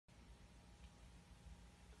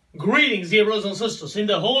Greetings, dear brothers and sisters, in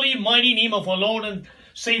the holy, mighty name of our Lord and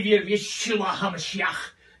Savior, Yeshua HaMashiach,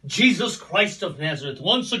 Jesus Christ of Nazareth.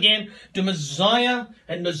 Once again, to Messiah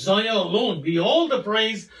and Messiah alone be all the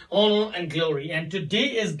praise, honor, and glory. And today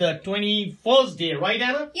is the 21st day, right,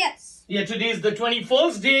 Anna? Yes. Yeah, today is the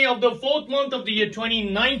 21st day of the 4th month of the year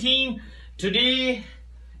 2019. Today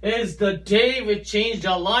is the day which changed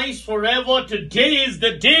our lives forever. Today is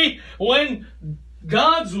the day when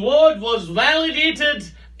God's word was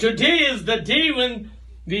validated. Today is the day when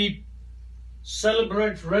we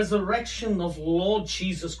celebrate resurrection of Lord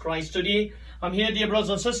Jesus Christ. Today, I'm here, dear brothers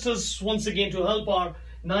and sisters, once again to help our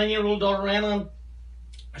 9-year-old daughter Anna.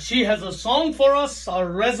 She has a song for us, a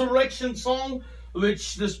resurrection song,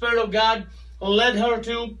 which the Spirit of God led her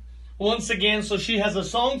to once again. So she has a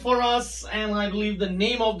song for us, and I believe the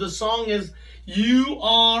name of the song is You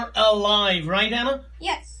Are Alive. Right, Anna?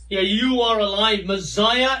 Yes. Yeah, you are alive.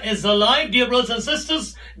 Messiah is alive, dear brothers and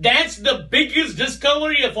sisters. That's the biggest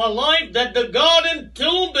discovery of our life, that the garden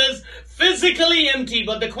tomb is physically empty.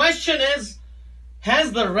 But the question is,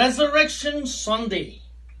 has the resurrection Sunday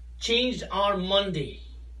changed our Monday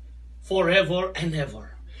forever and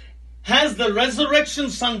ever? Has the resurrection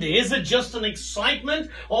Sunday, is it just an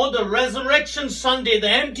excitement, or the resurrection Sunday, the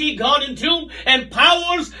empty garden tomb,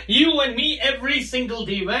 empowers you and me every single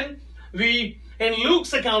day? When we, in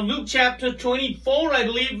Luke's account, Luke chapter 24, I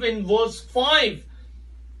believe in verse 5,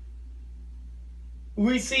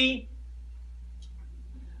 we see,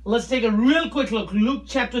 let's take a real quick look. Luke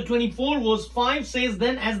chapter 24 verse 5 says,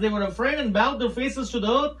 Then as they were afraid and bowed their faces to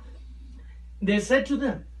the earth, they said to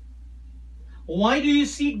them, Why do you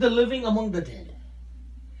seek the living among the dead?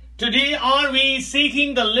 Today, are we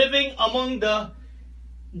seeking the living among the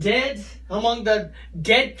dead, among the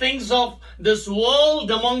dead things of this world,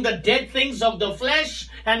 among the dead things of the flesh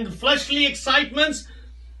and fleshly excitements?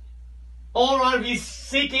 Or are we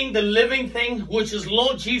seeking the living thing, which is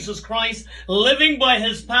Lord Jesus Christ, living by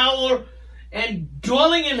His power and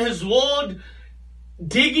dwelling in His word,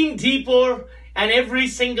 digging deeper, and every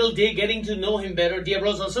single day getting to know Him better? Dear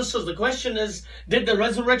brothers and sisters, the question is, did the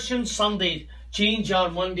resurrection Sunday change our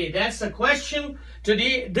Monday? That's the question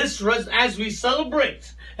today. As we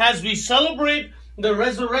celebrate the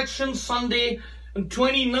resurrection Sunday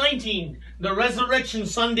 2019, the resurrection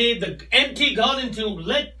Sunday, the empty garden tomb,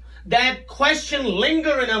 let that question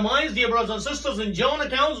linger in our minds, dear brothers and sisters. In John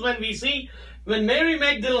accounts, when we see, when Mary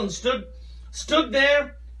Magdalene stood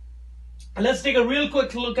there, let's take a real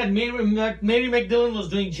quick look at Mary Magdalene was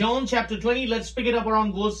doing. John chapter 20, let's pick it up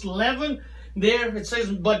around verse 11. There it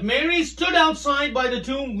says, But Mary stood outside by the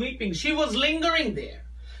tomb weeping. She was lingering there.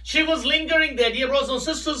 She was lingering there, dear brothers and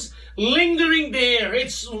sisters, lingering there.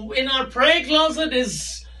 It's in our prayer closet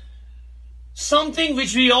is something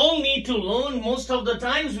which we all need to learn. Most of the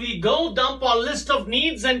times we go dump our list of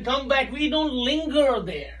needs and come back. We don't linger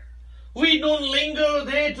there. We don't linger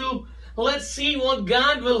there to let's see what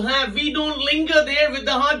God will have. We don't linger there with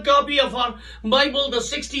the hard copy of our Bible, the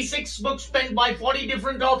 66 books penned by 40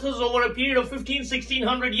 different authors over a period of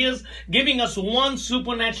 1600 years, giving us one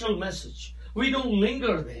supernatural message. We don't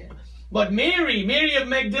linger there. But Mary of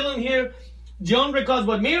Magdalene here, John records,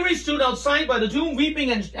 But Mary stood outside by the tomb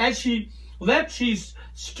weeping, and as she wept, she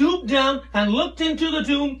stooped down and looked into the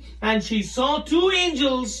tomb, and she saw two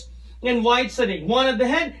angels in white sitting, one at the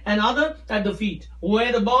head and other at the feet,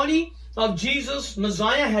 where the body of Jesus,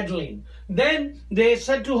 Messiah, had lain. Then they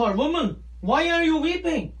said to her, Woman, why are you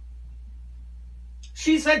weeping?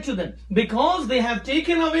 She said to them, Because they have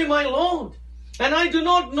taken away my Lord, and I do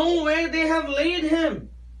not know where they have laid him.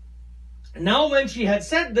 Now when she had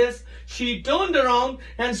said this, she turned around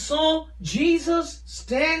and saw Jesus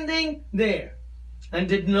standing there, and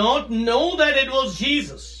did not know that it was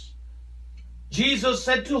Jesus. Jesus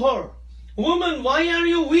said to her, Woman, why are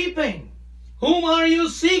you weeping? Whom are you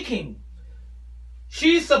seeking?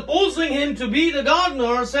 She, supposing him to be the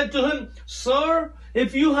gardener, said to him, Sir,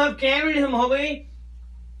 if you have carried him away,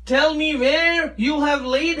 tell me where you have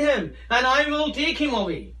laid him, and I will take him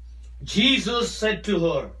away. Jesus said to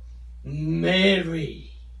her,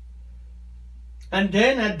 Mary. And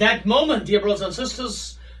then at that moment, dear brothers and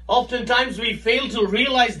sisters, oftentimes we fail to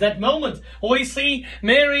realize that moment. We see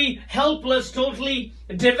Mary helpless, totally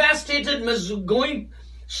devastated,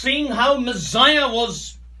 seeing how Messiah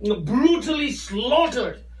was brutally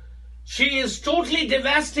slaughtered. She is totally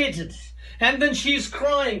devastated. And then she's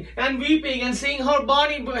crying and weeping and seeing her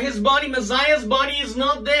body, his body, Messiah's body is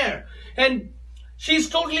not there. And she's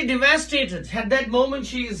totally devastated. At that moment,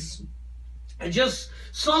 she's just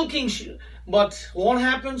sulking. But what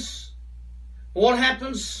happens? What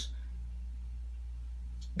happens?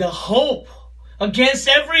 The hope against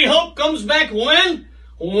every hope comes back when?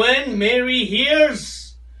 when Mary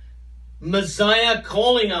hears Messiah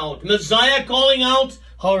calling out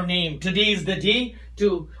her name. Today is the day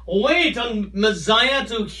to wait on Messiah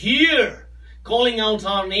to hear calling out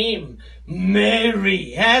our name,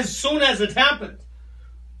 Mary. As soon as it happened,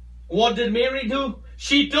 what did Mary do?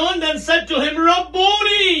 She turned and said to him,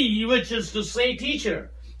 Rabboni, which is to say,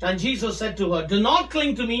 teacher. And Jesus said to her, do not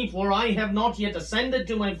cling to me, for I have not yet ascended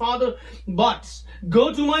to my Father, but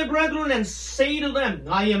go to my brethren and say to them,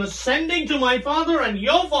 I am ascending to my Father and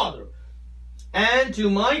your Father, and to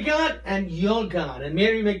my God and your God. And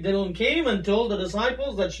Mary Magdalene came and told the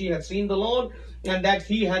disciples that she had seen the Lord and that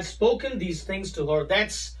he had spoken these things to her.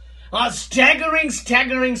 That's a staggering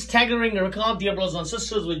record, dear brothers and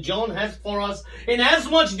sisters, which John has for us in as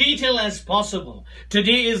much detail as possible.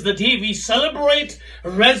 Today is the day we celebrate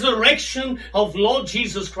resurrection of Lord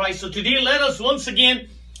Jesus Christ. So today let us once again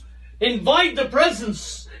invite the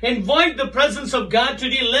presence of God.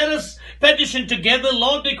 Today let us petition together,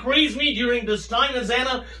 Lord, decrease me during this time as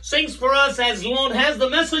Anna sings for us, as Lord has the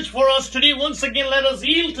message for us today. Once again, let us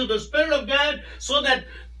yield to the Spirit of God so that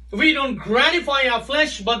we don't gratify our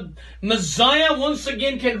flesh, but Messiah once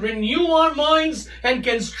again can renew our minds and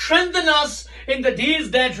can strengthen us in the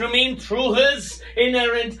days that remain through His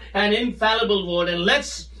inerrant and infallible word. And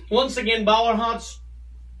let's once again bow our hearts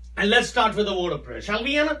and let's start with a word of prayer. Shall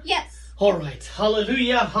we, Anna? Yes. All right.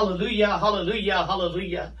 Hallelujah, hallelujah, hallelujah,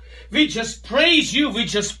 hallelujah. We just praise you, we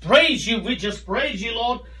just praise you, we just praise you,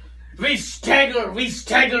 Lord. We stagger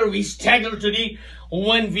today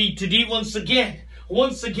when we today once again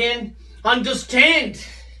understand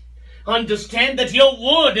that your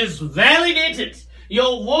word is validated.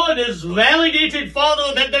 Your word is validated,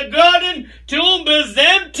 Father, that the garden tomb is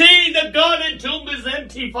empty. The garden tomb is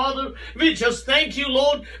empty, Father. We just thank you,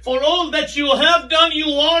 Lord, for all that you have done,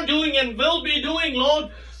 you are doing, and will be doing, Lord,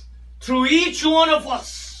 through each one of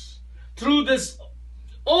us, through this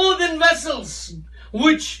earthen vessels,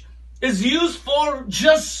 which is used for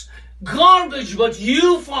just garbage, but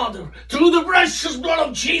you, Father, through the precious blood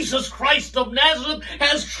of Jesus Christ of Nazareth,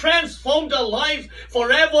 has transformed our lives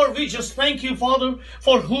forever. We just thank you, Father,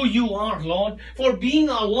 for who you are, Lord, for being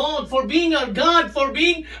our Lord, for being our God, for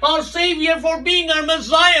being our Savior, for being our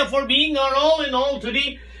Messiah, for being our all in all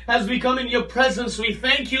today. As we come in your presence, we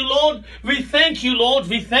thank you, Lord. We thank you, Lord.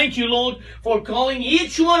 We thank you, Lord, for calling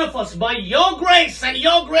each one of us by your grace and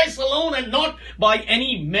your grace alone, and not by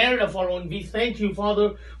any merit of our own. We thank you,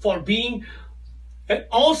 Father, for being an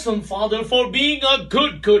awesome Father, for being a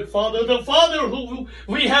good Father, the Father who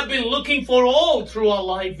we have been looking for all through our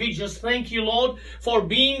life. We just thank you, Lord, for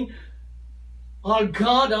being our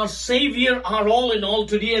God, our Savior, our all in all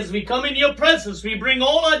today. As we come in your presence, we bring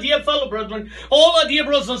all our dear fellow brethren, all our dear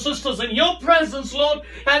brothers and sisters in your presence, Lord,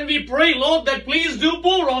 and we pray, Lord, that please do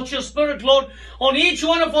pour out your Spirit, Lord, on each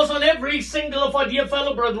one of us, on every single of our dear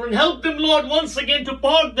fellow brethren. Help them, Lord, once again to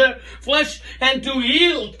park their flesh and to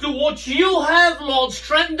yield to what you have, Lord.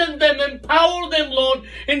 Strengthen them, empower them, Lord,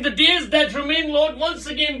 in the days that remain, Lord. Once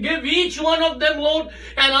again, give each one of them, Lord,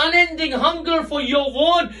 an unending hunger for your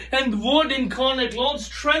word and word incarnate, Lord.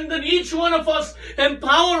 Strengthen each one of us,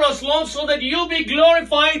 empower us, Lord, so that you be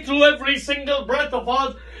glorified through every single breath of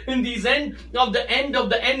ours in these end of the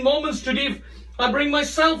end moments today. I bring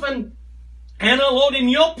myself and Anna, Lord, in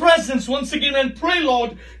your presence once again, and pray,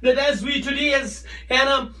 Lord, that as we today, as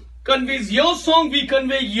Anna conveys your song, we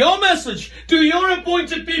convey your message to your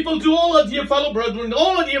appointed people, to all our dear fellow brethren,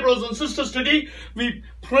 all our dear brothers and sisters today. We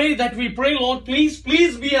pray, Lord, please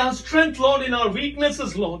be our strength, Lord, in our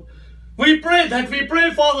weaknesses, Lord. We pray,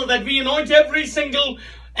 Father, that we anoint every single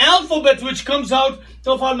alphabet which comes out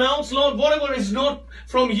of our mouths, Lord. Whatever is not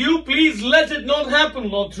from you, please let it not happen,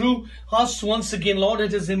 Lord, through us once again, Lord.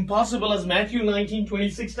 It is impossible, as Matthew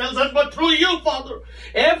 19:26 tells us, but through you, Father,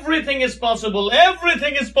 everything is possible.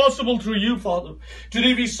 Everything is possible through you, Father.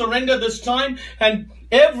 Today we surrender this time, and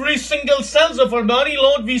every single cells of our body,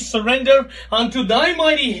 Lord, we surrender unto thy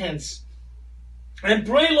mighty hands. And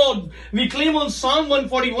pray, Lord, we claim on Psalm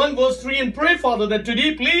 141 verse 3 and pray, Father, that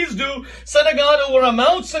today please do set a guard over our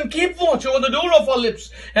mouths and keep watch over the door of our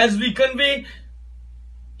lips as we convey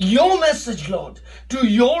your message, Lord, to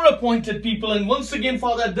your appointed people. And once again,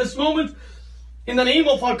 Father, at this moment, in the name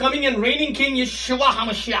of our coming and reigning King Yeshua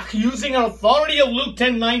HaMashiach, using our authority of Luke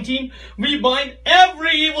 10:19, we bind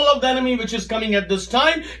every evil of the enemy which is coming at this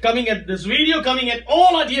time, coming at this video, coming at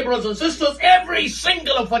all our dear brothers and sisters, every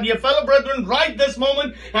single of our dear fellow brethren right this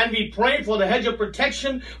moment. And we pray for the hedge of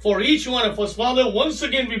protection for each one of us, Father. Once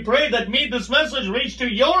again, we pray that may this message reach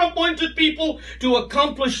to your appointed people to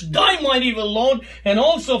accomplish thy mighty will, Lord. And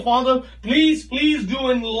also, Father, please do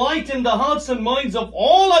enlighten the hearts and minds of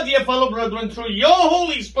all our dear fellow brethren through your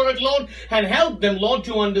Holy Spirit, Lord, and help them, Lord,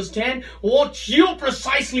 to understand what you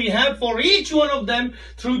precisely have for each one of them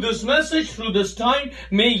through this message, through this time.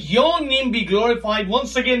 May your name be glorified.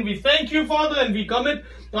 Once again, we thank you, Father, and we commit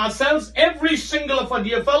ourselves, every single of our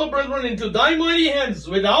dear fellow brethren, into thy mighty hands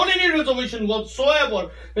without any reservation whatsoever,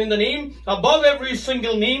 in the name above every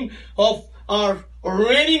single name of our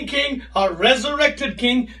reigning King, our resurrected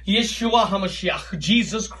King, Yeshua HaMashiach,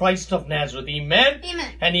 Jesus Christ of Nazareth. Amen.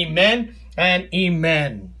 Amen. And amen and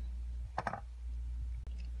amen.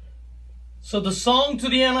 So the song to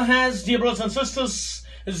the Anna has, dear brothers and sisters,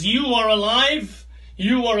 is You Are Alive.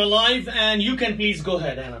 You are alive, and you can please go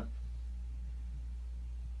ahead, Anna.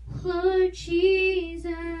 Lord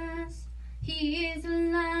Jesus, He is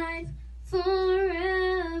alive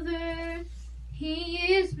forever.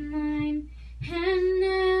 He is mine, and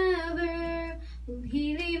never will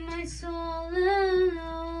He leave my soul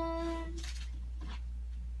alone.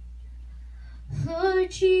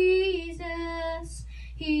 Lord Jesus,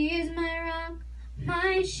 He is my rock,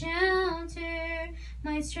 my shelter,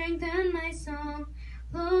 my strength and my song.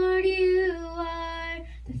 Lord, you are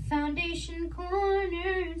the foundation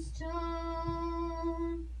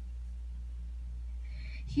cornerstone.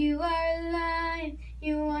 You are alive,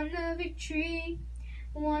 you won the victory.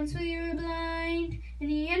 Once we were blind,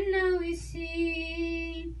 and yet now we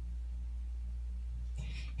see.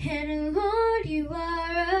 And Lord, you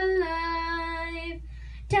are alive.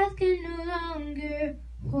 Death can no longer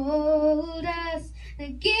hold us. The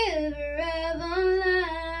giver of all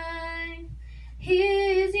life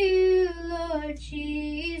is you, Lord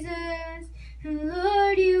Jesus. And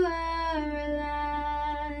Lord, you are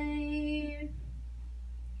alive.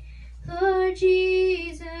 Lord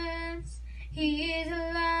Jesus, He is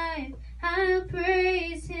alive. I'll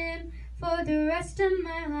praise Him for the rest of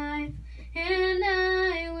my life, and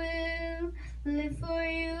I will live for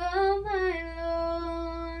you, oh my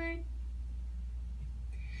Lord.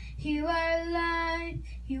 You are alive,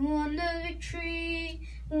 you won the victory.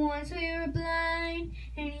 Once we were blind,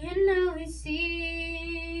 and yet now we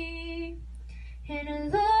see.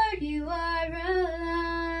 And Lord, you are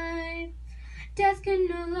alive. Death can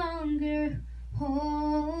no longer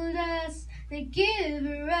hold us. The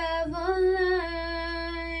giver of all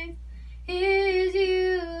life is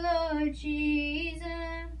you, Lord Jesus.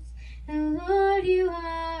 And Lord, you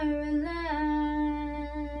are alive.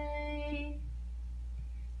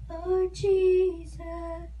 Lord Jesus,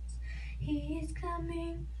 He is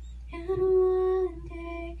coming, and one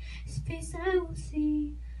day His face I will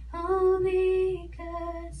see. All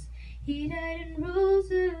because He died and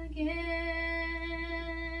rose again.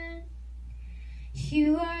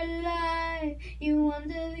 You are alive, you won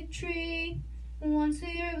the victory. Once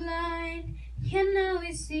we were blind, yet now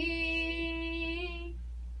we see.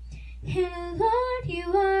 And Lord,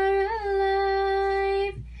 you are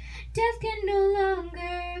alive. Death can no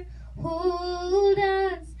longer hold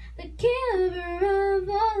us. The giver of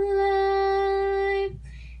all life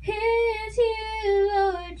is you,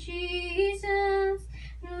 Lord Jesus.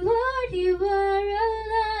 And Lord, you are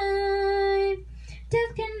alive.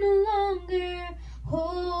 Death can no longer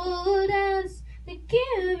hold us. The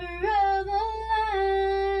giver of all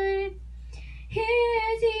life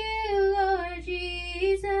is you, Lord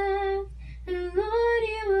Jesus. And Lord,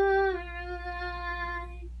 you are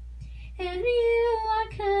alive. And you are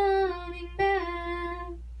coming back.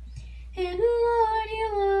 And Lord, you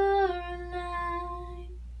are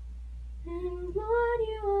alive. And Lord,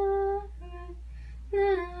 you are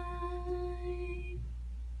alive.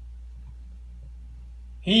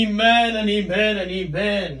 Amen and amen and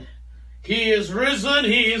amen. He is risen,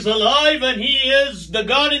 He is alive, and He is, the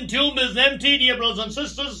garden tomb is empty, dear brothers and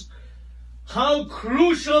sisters. How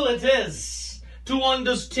crucial it is to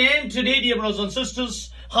understand today, dear brothers and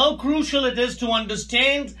sisters, how crucial it is to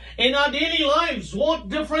understand in our daily lives. What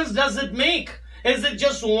difference does it make? Is it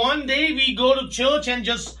just one day we go to church and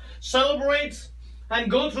just celebrate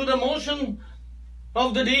and go through the motion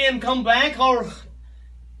of the day and come back? Or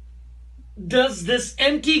does this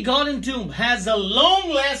empty garden tomb has a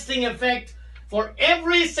long-lasting effect for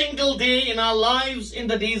every single day in our lives in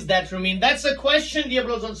the days that remain? That's a question, dear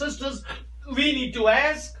brothers and sisters, we need to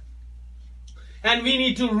ask. And we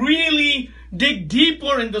need to really dig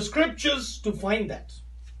deeper in the scriptures to find that.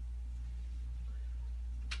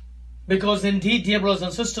 Because indeed, dear brothers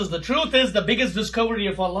and sisters, the truth is the biggest discovery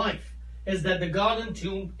of our life is that the garden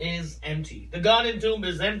tomb is empty. The garden tomb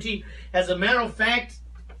is empty. As a matter of fact,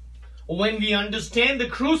 when we understand the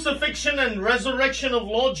crucifixion and resurrection of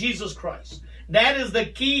Lord Jesus Christ, that is the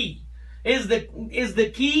key, is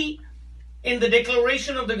the key in the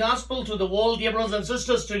declaration of the gospel to the world, dear brothers and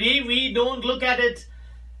sisters. Today we don't look at it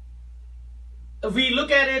we look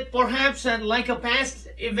at it perhaps and like a past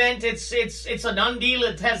event, it's a done deal,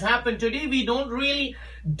 it has happened. Today we don't really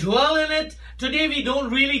dwell in it. Today we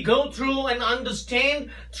don't really go through and understand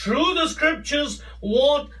through the scriptures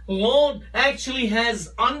what Lord actually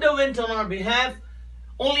has underwent on our behalf.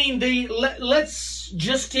 Only in the, let's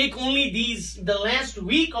just take only the last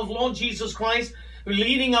week of Lord Jesus Christ,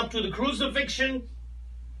 leading up to the crucifixion,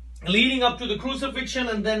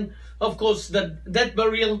 and then of course the death,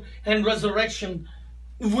 burial and resurrection.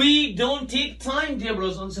 We don't take time, dear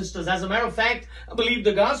brothers and sisters. As a matter of fact, I believe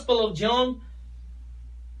the Gospel of John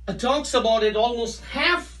talks about it. Almost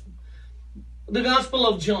half the Gospel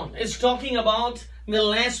of John is talking about the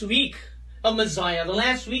last week of Messiah, the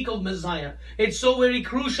last week of Messiah. It's so very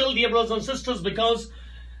crucial, dear brothers and sisters, because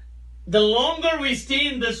the longer we stay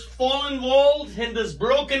in this fallen world, in this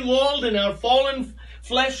broken world, in our fallen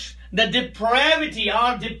flesh, the depravity,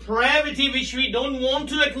 our depravity which we don't want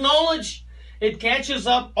to acknowledge, it catches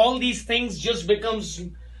up. All these things just becomes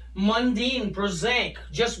mundane, prosaic,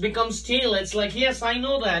 just becomes stale. It's like, yes, I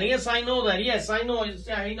know that. Yes, I know that. Yes, I know.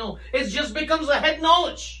 I know. It just becomes a head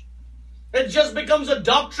knowledge. It just becomes a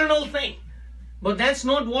doctrinal thing. But that's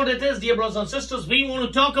not what it is, dear brothers and sisters. We want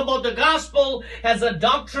to talk about the gospel as a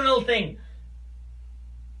doctrinal thing.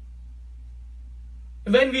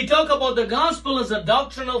 When we talk about the gospel as a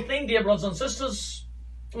doctrinal thing, dear brothers and sisters,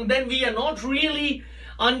 then we are not really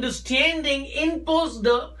understanding in person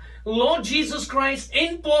the Lord Jesus Christ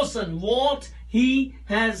in person, what He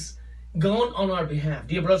has gone on our behalf.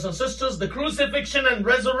 Dear brothers and sisters, the crucifixion and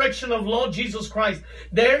resurrection of Lord Jesus Christ,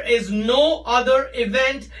 there is no other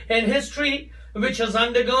event in history which has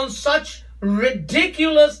undergone such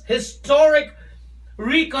ridiculous historic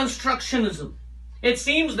reconstructionism. It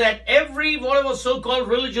seems that every whatever so-called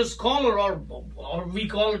religious scholar, or we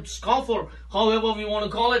call it scoffer, however we want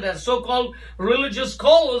to call it, as so-called religious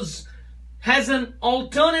scholars, has an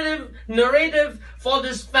alternative narrative for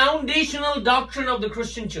this foundational doctrine of the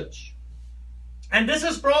Christian church. And this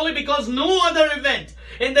is probably because no other event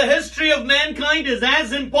in the history of mankind is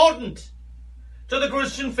as important to the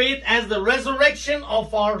Christian faith as the resurrection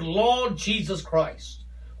of our Lord Jesus Christ.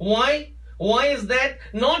 Why? Why is that?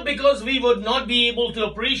 Not because we would not be able to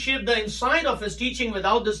appreciate the inside of His teaching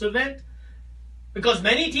without this event. Because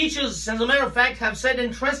many teachers, as a matter of fact, have said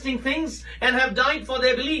interesting things and have died for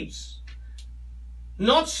their beliefs.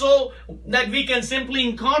 Not so that we can simply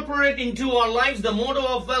incorporate into our lives the motto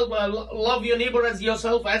of, well, love your neighbor as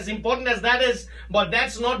yourself, as important as that is. But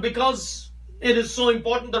that's not because it is so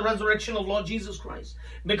important, the resurrection of Lord Jesus Christ.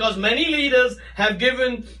 Because many leaders have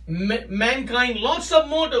given mankind lots of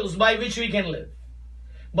mottos by which we can live.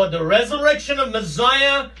 But the resurrection of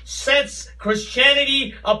Messiah sets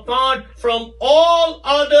Christianity apart from all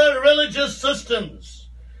other religious systems.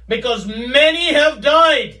 Because many have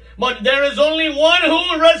died, but there is only one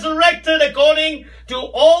who resurrected according to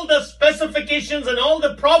all the specifications and all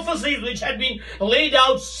the prophecies which had been laid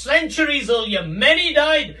out centuries earlier. Many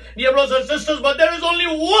died, dear brothers and sisters, but there is only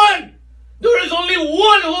one. There is only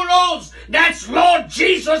one who rose. That's Lord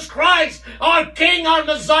Jesus Christ, our King, our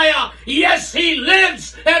Messiah. Yes, He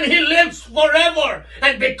lives, and He lives forever.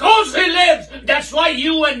 And because He lives, that's why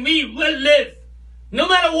you and me will live. No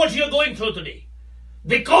matter what you're going through today.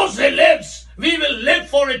 Because He lives, we will live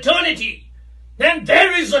for eternity. And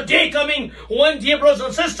there is a day coming when, dear brothers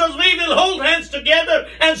and sisters, we will hold hands together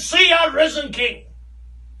and see our risen King.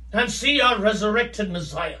 And see our resurrected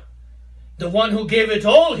Messiah. The one who gave it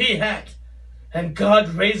all He had. And God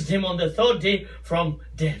raised Him on the third day from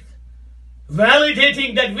death.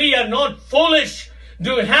 Validating that we are not foolish,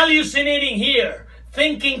 hallucinating here,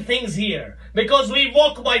 thinking things here. Because we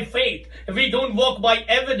walk by faith. We don't walk by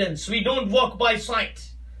evidence. We don't walk by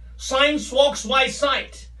sight. Science walks by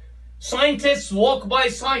sight. Scientists walk by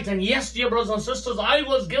sight. And yes, dear brothers and sisters, I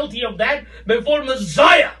was guilty of that before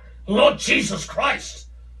Messiah, Lord Jesus Christ,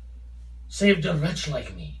 saved a wretch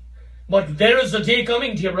like me. But there is a day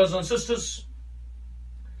coming, dear brothers and sisters,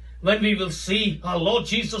 when we will see our Lord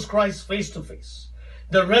Jesus Christ face to face.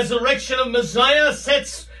 The resurrection of Messiah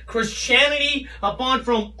sets Christianity apart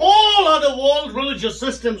from all other world religious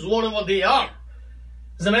systems, whatever they are.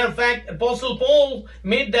 As a matter of fact, Apostle Paul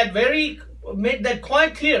made that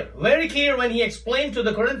quite clear, very clear when he explained to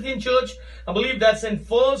the Corinthian church. I believe that's in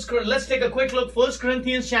let's take a quick look, 1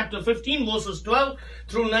 Corinthians chapter 15, verses 12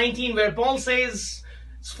 through 19, where Paul says,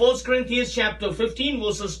 1 Corinthians chapter 15,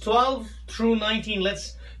 verses 12 through 19.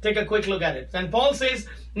 Let's take a quick look at it. And Paul says,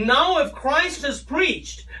 now if Christ is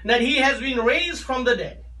preached that He has been raised from the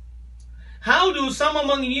dead, how do some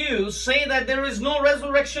among you say that there is no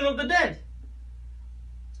resurrection of the dead?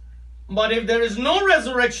 But if there is no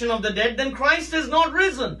resurrection of the dead, then Christ is not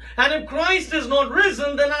risen. And if Christ is not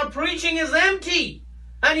risen, then our preaching is empty.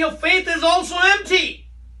 And your faith is also empty.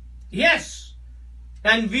 Yes.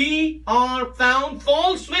 And we are found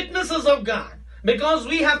false witnesses of God, because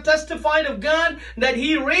we have testified of God that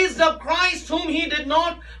He raised up Christ whom He did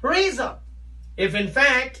not raise up, if in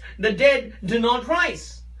fact the dead do not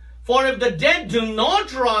rise. For if the dead do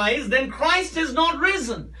not rise, then Christ is not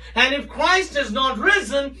risen. And if Christ is not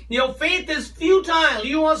risen, your faith is futile.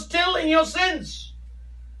 You are still in your sins.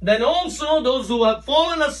 Then also those who have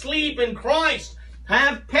fallen asleep in Christ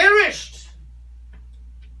have perished.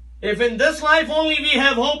 If in this life only we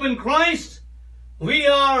have hope in Christ, we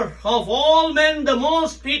are of all men the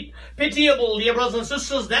most pitiable. Dear brothers and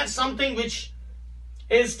sisters, that's something which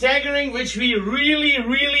is staggering, which we really,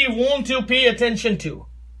 really want to pay attention to.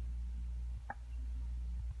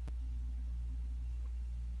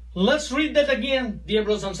 Let's read that again, dear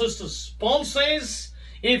brothers and sisters. Paul says,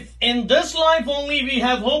 if in this life only we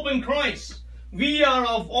have hope in Christ, we are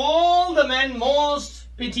of all the men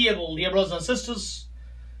most pitiable. Dear brothers and sisters,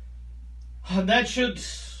 that should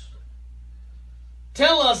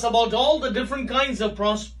tell us about all the different kinds of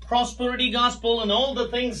prosperity gospel and all the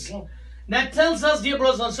things. That tells us, dear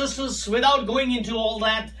brothers and sisters, without going into all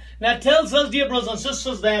that, that tells us, dear brothers and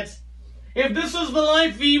sisters, that if this is the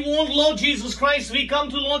life we want Lord Jesus Christ, we come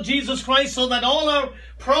to Lord Jesus Christ so that all our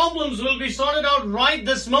problems will be sorted out right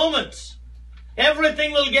this moment.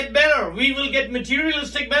 Everything will get better. We will get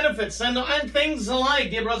materialistic benefits and things alike,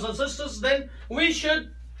 dear brothers and sisters. Then we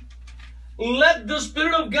should let the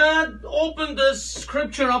Spirit of God open this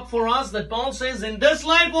scripture up for us, that Paul says, in this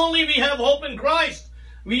life only we have hope in Christ.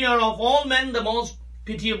 We are of all men the most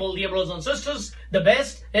pitiable, dear brothers and sisters. The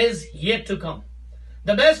best is yet to come.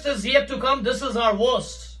 The best is yet to come. This is our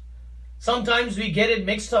worst. Sometimes we get it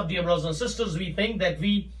mixed up, dear brothers and sisters. We think that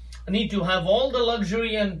we need to have all the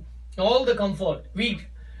luxury and all the comfort. We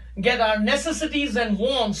get our necessities and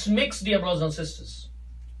wants mixed, dear brothers and sisters.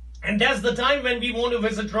 And that's the time when we want to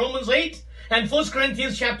visit Romans 8 and 1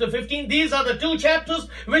 Corinthians chapter 15. These are the two chapters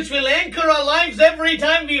which will anchor our lives every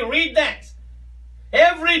time we read that.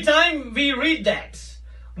 Every time we read that.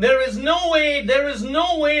 There is no way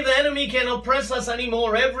the enemy can oppress us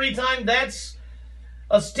anymore. Every time. That's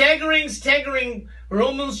a staggering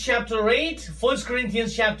Romans chapter 8, 1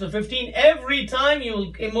 Corinthians chapter 15. Every time you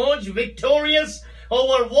will emerge victorious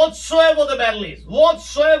over whatsoever the battle is.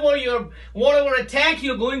 Whatever attack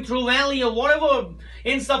you're going through, valley, or whatever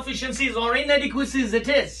insufficiencies or inadequacies it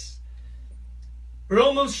is.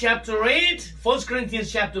 Romans chapter 8, 1 Corinthians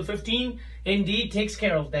chapter 15 indeed takes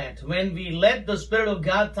care of that. When we let the Spirit of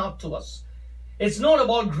God talk to us. It's not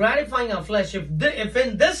about gratifying our flesh. If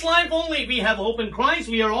in this life only we have hope in Christ,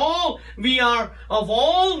 we are of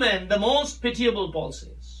all men the most pitiable, Paul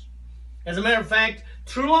says. As a matter of fact,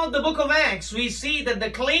 throughout the book of Acts, we see that the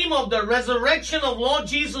claim of the resurrection of Lord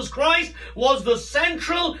Jesus Christ was the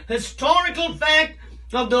central historical fact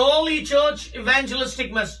of the early church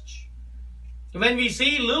evangelistic message. When we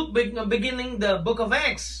see Luke beginning the book of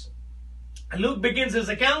Acts, Luke begins his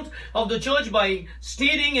account of the church by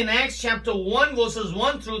stating in Acts chapter 1 verses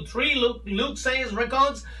 1 through 3, Luke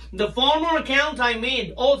records, the former account I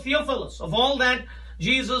made, O Theophilus, of all that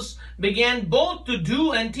Jesus began both to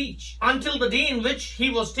do and teach, until the day in which he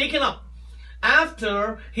was taken up,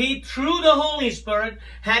 after he, through the Holy Spirit,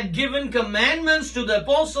 had given commandments to the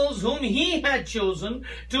apostles whom he had chosen,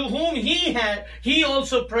 to whom he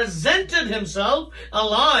also presented himself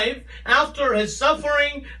alive after his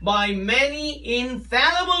suffering by many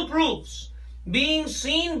infallible proofs, being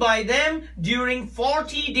seen by them during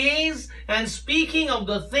 40 days, and speaking of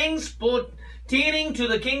the things pertaining to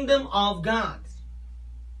the kingdom of God.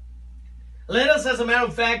 Let us, as a matter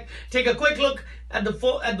of fact, take a quick look at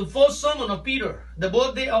the first sermon of Peter, the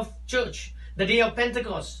birthday of church, the day of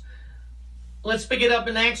Pentecost. Let's pick it up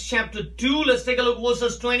in Acts chapter 2. Let's take a look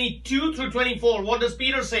verses 22 through 24. What does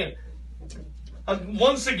Peter say?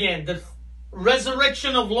 Once again, the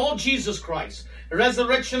resurrection of Lord Jesus Christ.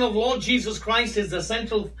 Resurrection of Lord Jesus Christ is the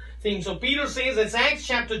central theme. So Peter says, it's Acts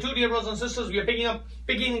chapter 2, dear brothers and sisters. We are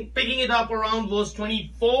picking it up around verse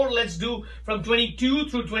 24. Let's do from 22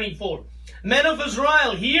 through 24. Men of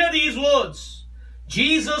Israel, hear these words.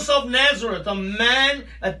 Jesus of Nazareth, a man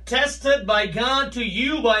attested by God to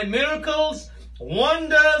you by miracles,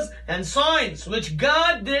 wonders, and signs, which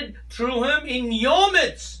God did through him in your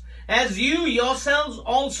midst, as you yourselves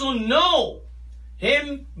also know,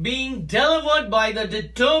 him being delivered by the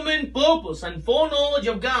determined purpose and foreknowledge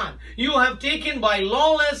of God, you have taken by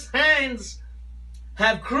lawless hands,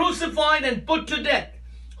 have crucified and put to death,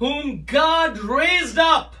 whom God raised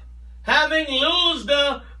up, having loosed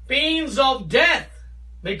the pains of death,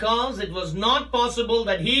 because it was not possible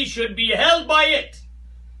that he should be held by it.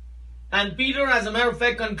 And Peter, as a matter of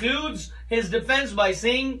fact, concludes his defense by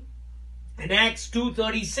saying in Acts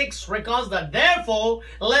 2:36, records that therefore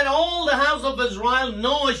let all the house of Israel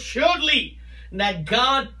know assuredly that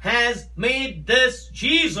God has made this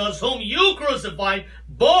Jesus whom you crucified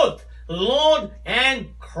both Lord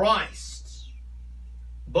and Christ.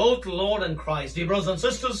 Both Lord and Christ. Dear brothers and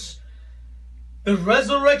sisters, the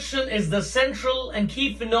resurrection is the central and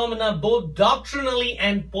key phenomena both doctrinally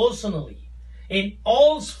and personally. In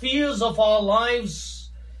all spheres of our lives,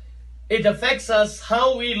 it affects us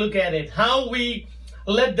how we look at it, how we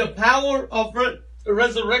let the power of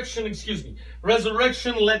resurrection,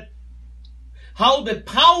 how the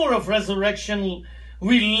power of resurrection,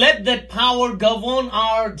 we let that power govern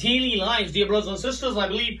our daily lives. Dear brothers and sisters, I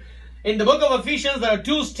believe in the book of Ephesians, there are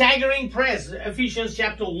two staggering prayers. Ephesians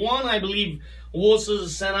chapter 1, I believe,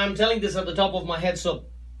 verses, and I'm telling this at the top of my head, so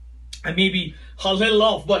I may be a little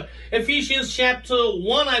off, but Ephesians chapter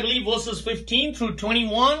 1, I believe, verses 15 through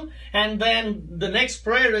 21, and then the next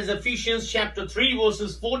prayer is Ephesians chapter 3,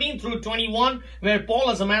 verses 14 through 21, where Paul,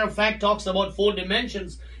 as a matter of fact, talks about 4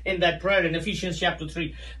 dimensions in that prayer in Ephesians chapter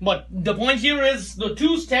 3. But the point here is the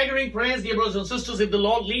two staggering prayers, dear brothers and sisters. If the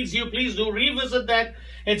Lord leads you, please do revisit that.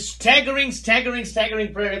 It's staggering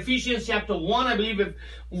prayer. Ephesians chapter 1, I believe,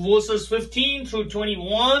 verses 15 through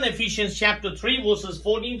 21. Ephesians chapter 3, verses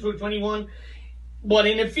 14 through 21. But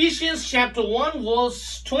in Ephesians chapter 1,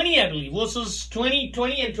 verse 20, I believe, verses 20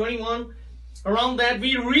 and 21, around that,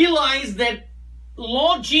 we realize that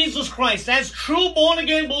Lord Jesus Christ, as true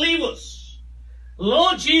born-again believers,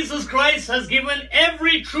 Lord Jesus Christ has given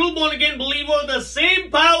every true born-again believer the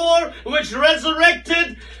same power which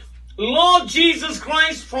resurrected Lord Jesus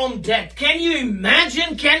Christ from death. Can you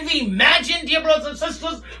imagine? Can we imagine, dear brothers and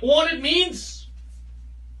sisters, what it means?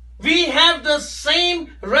 We have the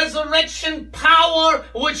same resurrection power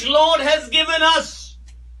which Lord has given us,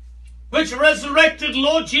 which resurrected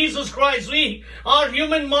Lord Jesus Christ. Our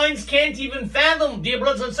human minds can't even fathom, dear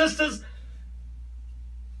brothers and sisters.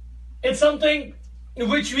 It's something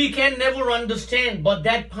which we can never understand, but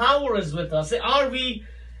that power is with us. Are we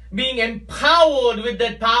being empowered with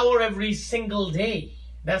that power every single day?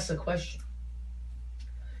 That's the question.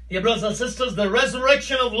 Dear brothers and sisters, the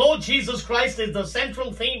resurrection of Lord Jesus Christ is the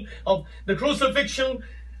central theme of the crucifixion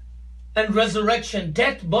and resurrection.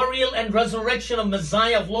 Death, burial, and resurrection of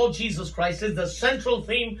Messiah of Lord Jesus Christ is the central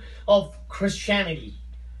theme of Christianity.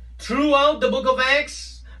 Throughout the book of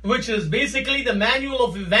Acts, which is basically the manual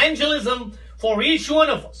of evangelism for each one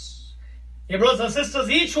of us. Dear brothers and sisters,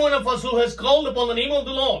 each one of us who has called upon the name of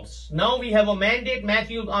the Lord. Now we have a mandate,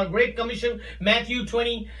 Matthew, our Great Commission, Matthew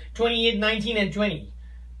 20, 28, 19 and 20.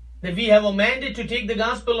 That we have a mandate to take the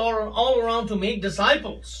gospel all around to make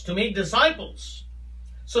disciples.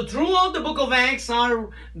 So throughout the book of Acts,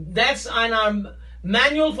 our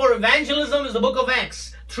manual for evangelism is the book of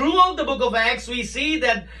Acts. Throughout the book of Acts, we see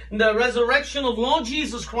that the resurrection of Lord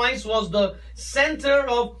Jesus Christ was the center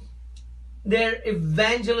of their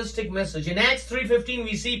evangelistic message. In Acts 3:15,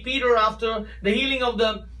 we see Peter after the healing of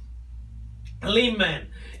the lame man.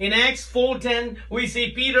 In Acts 4:10, we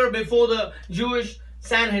see Peter before the Jewish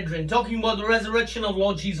Sanhedrin, talking about the resurrection of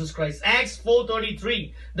Lord Jesus Christ. Acts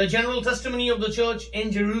 4:33, the general testimony of the church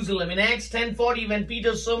in Jerusalem. In Acts 10:40, when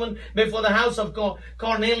Peter's sermon before the house of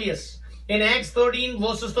Cornelius. In Acts 13,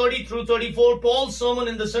 verses 30 through 34, Paul's sermon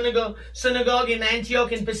in the synagogue in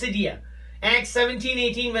Antioch in Pisidia. Acts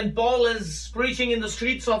 17:18, when Paul is preaching in the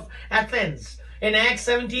streets of Athens. In Acts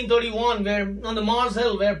 17:31, where on the Mars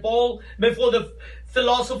Hill, where Paul before the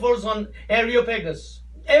philosophers on Areopagus.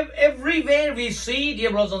 Everywhere we see,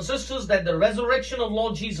 dear brothers and sisters, that the resurrection of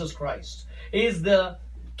Lord Jesus Christ is the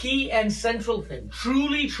key and central thing.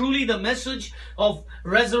 Truly, the message of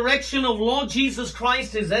resurrection of Lord Jesus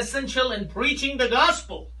Christ is essential in preaching the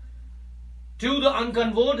gospel to the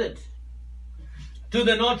unconverted, to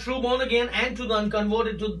the not true born again, and to the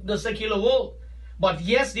unconverted, to the secular world. But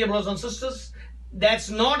yes, dear brothers and sisters, that's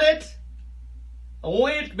not it.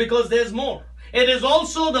 Wait, because there's more. It is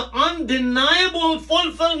also the undeniable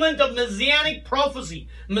fulfillment of messianic prophecy.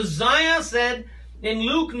 Messiah said in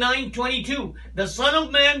Luke 9:22, the Son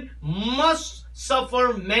of Man must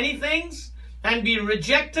suffer many things and be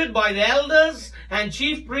rejected by the elders and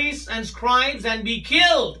chief priests and scribes and be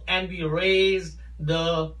killed and be raised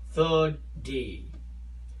the third day.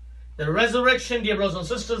 The resurrection, dear brothers and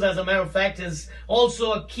sisters, as a matter of fact, is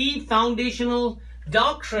also a key foundational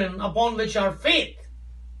doctrine upon which our faith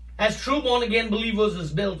as true born-again believers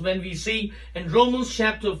is built. When we see in Romans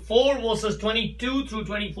chapter 4, verses 22 through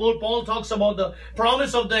 24, Paul talks about the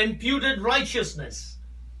promise of the imputed righteousness.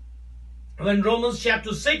 When Romans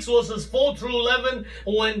chapter 6 verses 4 through 11,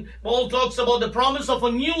 when Paul talks about the promise of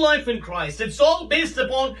a new life in Christ, it's all based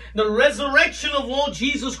upon the resurrection of Lord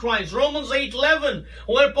Jesus Christ. Romans 8:11,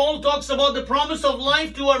 where Paul talks about the promise of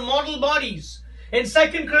life to our mortal bodies. In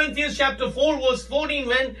 2 Corinthians chapter 4 verse 14,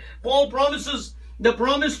 when Paul promises the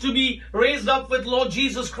promise to be raised up with Lord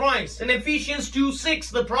Jesus Christ. In Ephesians 2:6,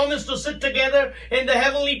 the promise to sit together in the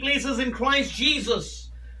heavenly places in Christ Jesus.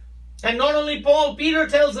 And not only Paul, Peter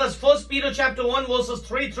tells us, 1 Peter chapter 1 verses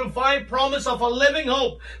 3 through 5, promise of a living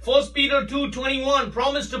hope. 1 Peter 2:21,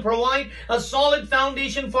 promise to provide a solid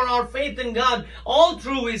foundation for our faith in God. All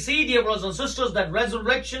through we see, dear brothers and sisters, that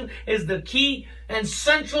resurrection is the key and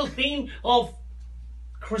central theme of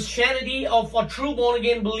Christianity, of a true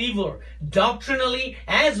born-again believer, doctrinally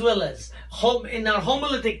as well as in our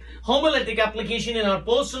homiletic application in our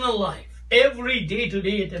personal life. Every day to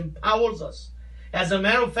day it empowers us. As a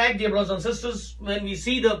matter of fact, dear brothers and sisters, when we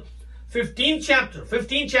see the 15th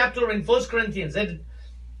chapter in 1 Corinthians, it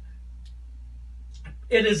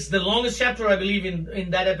is the longest chapter, I believe, in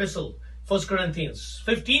that epistle, 1 Corinthians.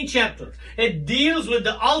 15th chapter. It deals with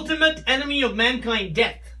the ultimate enemy of mankind,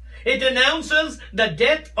 death. It announces the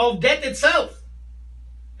death of death itself.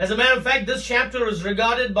 As a matter of fact, this chapter is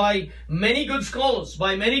regarded by many good scholars,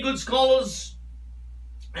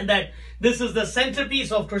 and that this is the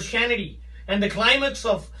centerpiece of Christianity and the climax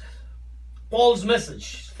of Paul's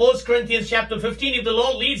message. 1 Corinthians chapter 15, if the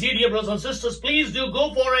Lord leads you, dear brothers and sisters, please do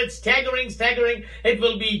go for it. Staggering. It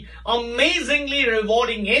will be amazingly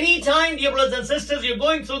rewarding. Anytime, dear brothers and sisters, you're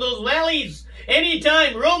going through those valleys,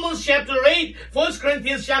 anytime, Romans chapter 8, 1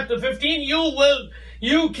 Corinthians chapter 15,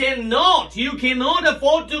 you cannot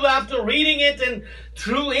afford to, after reading it and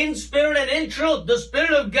through in spirit and in truth, the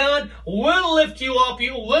Spirit of God will lift you up.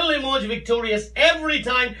 You will emerge victorious every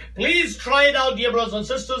time. Please try it out, dear brothers and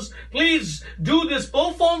sisters. Please do this.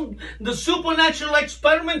 Perform the supernatural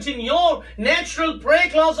experiment in your natural prayer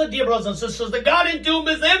closet, dear brothers and sisters. The garden tomb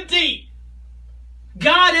is empty.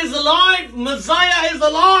 God is alive. Messiah is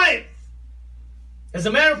alive. As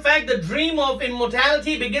a matter of fact, the dream of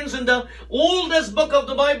immortality begins in the oldest book of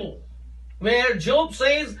the Bible, where Job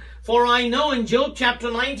says, for I know, in Job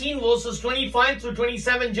chapter 19 verses 25 through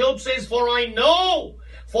 27, Job says, for I know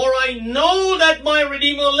that my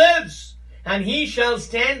Redeemer lives, and he shall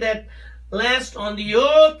stand at last on the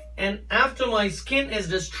earth, and after my skin is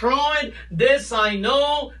destroyed, this I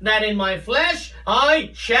know, that in my flesh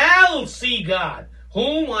I shall see God,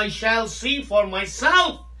 whom I shall see for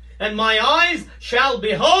myself, and my eyes shall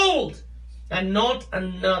behold, and not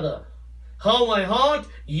another. How my heart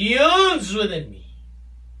yearns within me.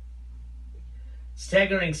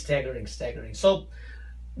 Staggering. So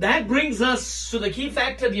that brings us to the key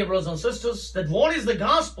factor, dear brothers and sisters, that what is the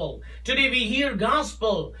gospel? Today we hear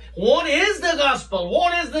gospel. What is the gospel?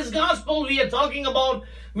 What is this gospel we are talking about?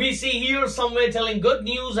 We see here somewhere telling good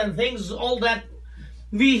news and things, all that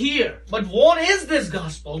we hear. But what is this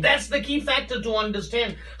gospel? That's the key factor to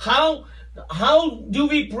understand. How do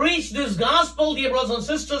we preach this gospel, dear brothers and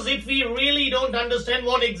sisters, if we really don't understand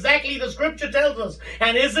what exactly the scripture tells us?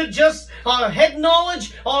 And is it just our head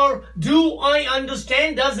knowledge, or do I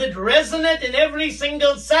understand? Does it resonate in every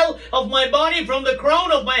single cell of my body, from the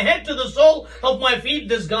crown of my head to the sole of my feet,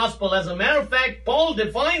 this gospel? As a matter of fact, Paul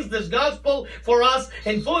defines this gospel for us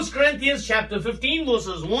in 1 Corinthians chapter 15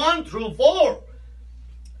 verses 1 through 4.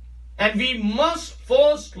 And we must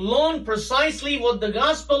first learn precisely what the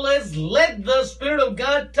gospel is. Let the Spirit of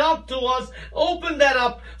God talk to us. Open that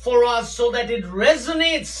up for us so that it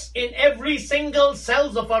resonates in every single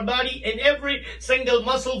cells of our body, in every single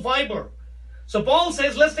muscle fiber. So Paul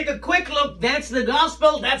says, let's take a quick look. That's the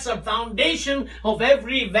gospel. That's a foundation of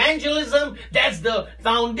every evangelism. That's the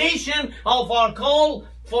foundation of our call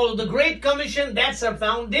for the Great Commission. That's a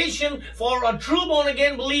foundation for a true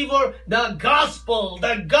born-again believer. The gospel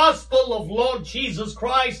of Lord Jesus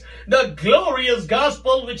Christ, the glorious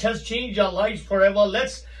gospel which has changed our lives forever.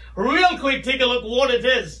 Let's real quick take a look what it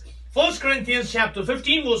is. 1 Corinthians chapter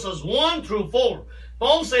 15 verses 1 through 4.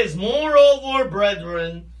 Paul says, moreover,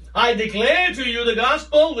 brethren, I declare to you the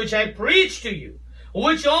gospel which I preached to you,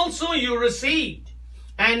 which also you received,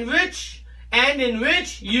 and in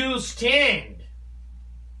which you stand,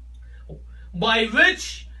 by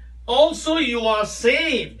which also you are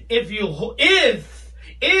saved, if you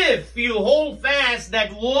hold fast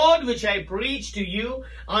that word which I preached to you,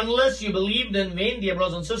 unless you believed in vain. Dear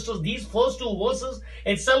brothers and sisters, these first two verses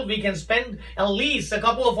itself, we can spend at least a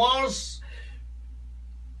couple of hours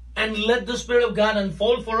and let the Spirit of God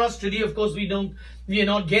unfold for us. Today, of course, we are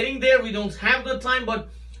not getting there. We don't have the time,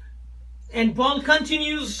 and Paul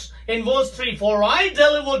continues in verse 3, for I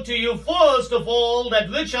delivered to you first of all that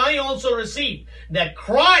which I also received, that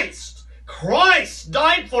Christ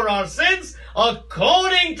died for our sins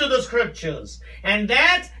according to the scriptures, and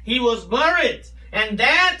that he was buried, and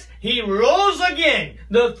that he rose again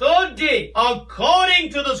the third day according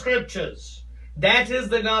to the scriptures. That is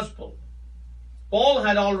the gospel. Paul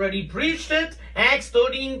had already preached it. Acts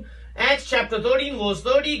chapter 13 verse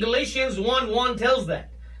 30, Galatians 1:1 tells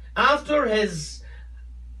that. After his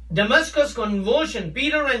Damascus conversion,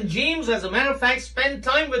 Peter and James, as a matter of fact, spent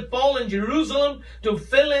time with Paul in Jerusalem to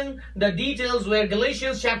fill in the details, where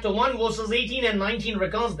Galatians chapter 1 verses 18 and 19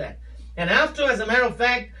 records that. And after, as a matter of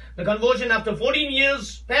fact, the conversion, after 14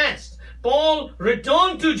 years passed, Paul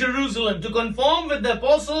returned to Jerusalem to confirm with the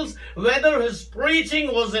apostles whether his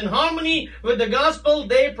preaching was in harmony with the gospel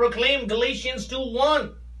they proclaimed. Galatians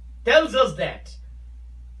 2:1 tells us that.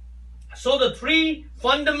 So the three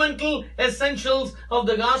fundamental essentials of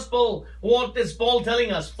the gospel, what is Paul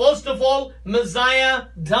telling us? First of all, Messiah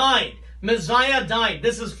died. Messiah died.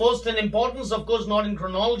 This is first in importance, of course, not in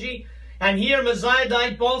chronology. And here Messiah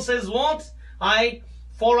died. Paul says what?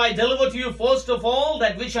 For I deliver to you first of all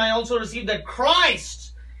that which I also received, that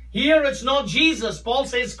Christ. Here it's not Jesus. Paul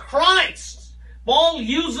says Christ. Paul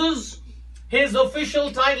uses his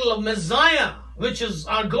official title of Messiah, which is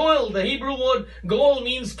our goal. The Hebrew word goal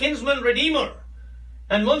means kinsman redeemer.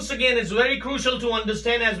 And once again, it's very crucial to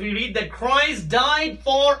understand as we read that Christ died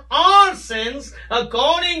for our sins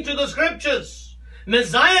according to the scriptures.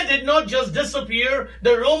 Messiah did not just disappear.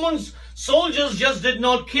 The Romans soldiers just did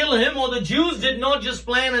not kill him, or the Jews did not just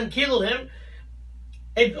plan and kill him.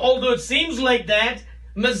 Although it seems like that,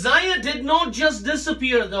 Messiah did not just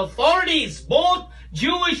disappear. The authorities, both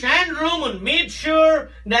Jewish and Roman, made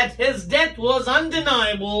sure that his death was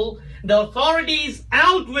undeniable. The authorities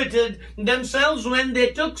outwitted themselves when they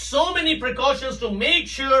took so many precautions to make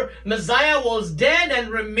sure Messiah was dead and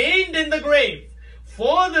remained in the grave.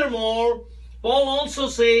 Furthermore, Paul also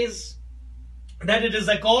says that it is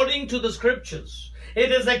according to the scriptures.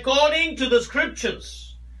 It is according to the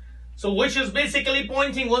scriptures. So which is basically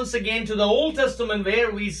pointing once again to the Old Testament, where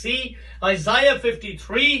we see Isaiah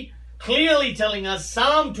 53 clearly telling us,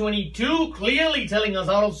 Psalm 22 clearly telling us,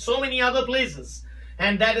 out of so many other places.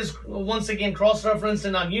 And that is once again cross-referenced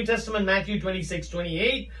in our New Testament, Matthew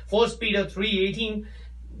 26:28, 1 Peter 3:18,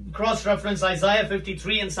 cross-reference Isaiah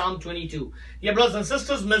 53 and Psalm 22. Dear brothers and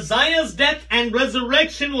sisters, Messiah's death and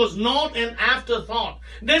resurrection was not an afterthought.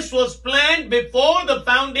 This was planned before the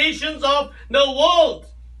foundations of the world.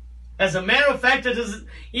 As a matter of fact, it is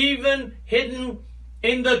even hidden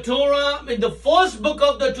in the Torah, in the first book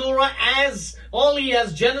of the Torah, as early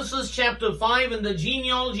as Genesis chapter 5, in the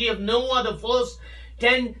genealogy of Noah, the first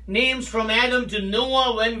 10 names from Adam to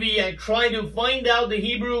Noah. When we try to find out the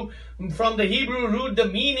Hebrew, from the Hebrew root, the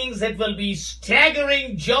meanings, it will be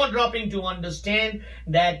staggering, jaw-dropping to understand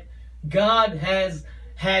that God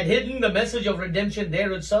had hidden the message of redemption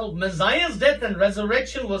there itself. Messiah's death and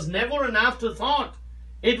resurrection was never an afterthought.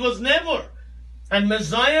 It was never. And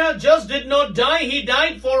Messiah just did not die. He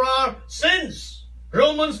died for our sins.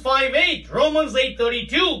 Romans 5:8, Romans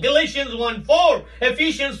 8:32, Galatians 1:4,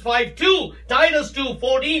 Ephesians 5:2, Titus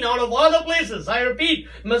 2:14, out of other places. I repeat,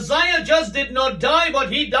 Messiah just did not die,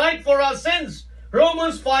 but he died for our sins.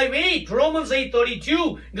 Romans 5:8, Romans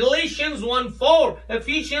 8:32, Galatians 1:4,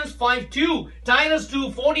 Ephesians 5:2, Titus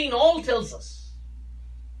 2:14, all tells us.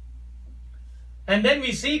 And then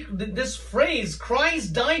we see this phrase,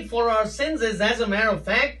 Christ died for our sins, is, as a matter of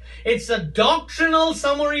fact, it's a doctrinal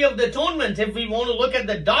summary of the atonement. If we want to look at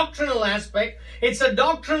the doctrinal aspect, it's a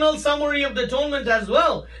doctrinal summary of the atonement as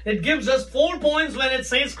well. It gives us 4 points when it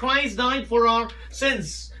says Christ died for our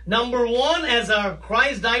sins. Number one, as our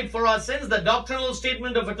Christ died for our sins, the doctrinal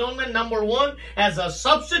statement of atonement. Number one, as a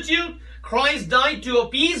substitute. Christ died to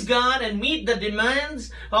appease God and meet the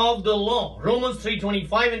demands of the law. Romans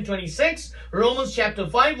 3:25 and 26. Romans chapter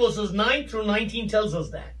 5 verses 9 through 19 tells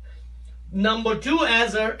us that. Number two,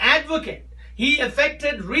 as our advocate. He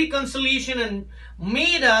effected reconciliation and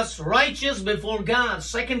made us righteous before God.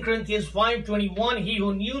 2 Corinthians 5:21. He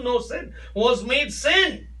who knew no sin was made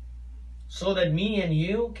sin, so that me and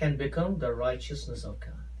you can become the righteousness of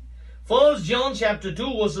God. 1 John chapter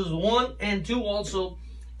 2 verses 1 and 2 also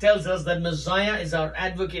tells us that Messiah is our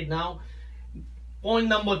advocate now. Point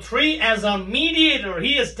number 3, as our mediator,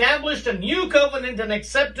 he established a new covenant and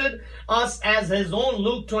accepted us as his own.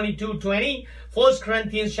 Luke 22:20. 1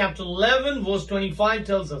 Corinthians chapter 11 verse 25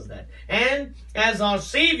 tells us that. And as our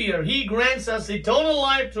Savior, he grants us eternal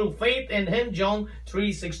life through faith in him. John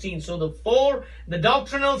 3:16. So the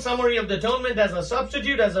doctrinal summary of the atonement as a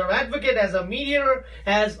substitute, as our advocate, as a mediator,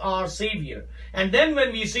 as our Savior. And then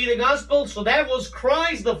when we see the gospel, so that was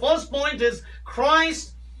Christ. The first point is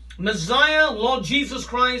Christ, Messiah, Lord Jesus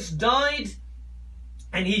Christ died.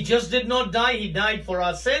 And he just did not die. He died for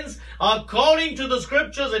our sins. According to the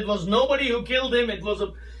scriptures, it was nobody who killed him.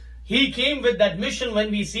 He came with that mission.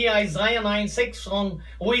 When we see Isaiah 9:6,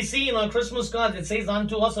 we see in our Christmas cards, it says,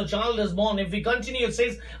 unto us a child is born. If we continue, it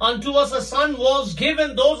says, unto us a son was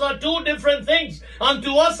given. Those are two different things.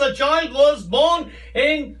 Unto us a child was born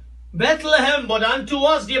in Bethlehem, but unto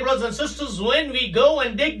us, dear brothers and sisters, when we go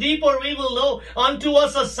and dig deeper, we will know unto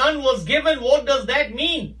us a son was given. What does that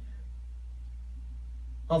mean?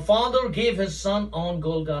 A father gave his son on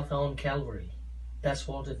Golgotha, on Calvary. That's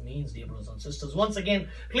what it means, dear brothers and sisters. Once again,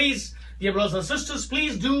 please, dear brothers and sisters,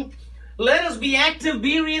 please do. Let us be active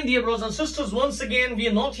Berean, dear brothers and sisters. Once again, we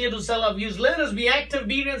are not here to sell our views. Let us be active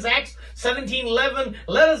Bereans. Acts 17:11.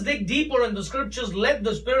 Let us dig deeper in the scriptures. Let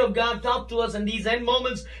the Spirit of God talk to us in these end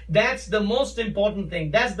moments. That's the most important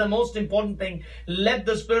thing. That's the most important thing. Let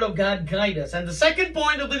the Spirit of God guide us. And the second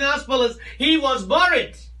point of the gospel is he was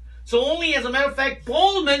buried. So only, as a matter of fact,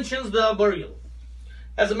 Paul mentions the burial.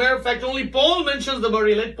 As a matter of fact, only Paul mentions the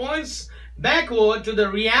burial. It points backward to the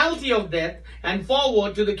reality of death and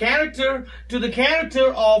forward to the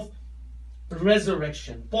character of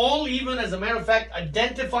resurrection. Paul, even as a matter of fact,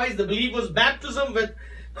 identifies the believer's baptism with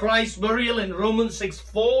Christ's burial in Romans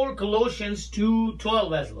 6:4, Colossians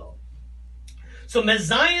 2:12 as well. So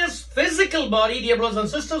Messiah's physical body, dear brothers and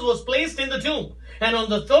sisters, was placed in the tomb. And on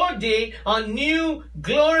the third day, a new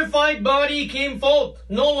glorified body came forth,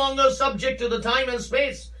 no longer subject to the time and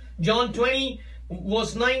space. John 20,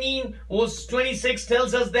 verse 19, verse 26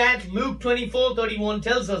 tells us that. Luke 24:31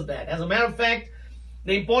 tells us that. As a matter of fact,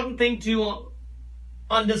 the important thing to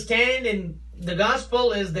understand in the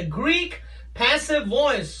gospel is the Greek passive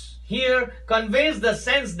voice here conveys the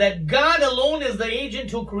sense that God alone is the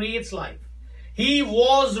agent who creates life. He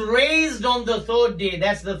was raised on the third day.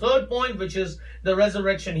 That's the third point, which is the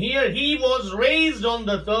resurrection here. He was raised on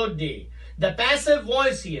the third day. The passive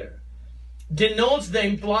voice here denotes the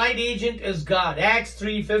implied agent is God. Acts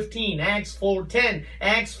 3:15, Acts 4:10,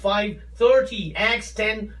 Acts 5:30, Acts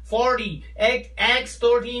 10:40, Acts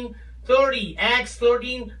 13:30, Acts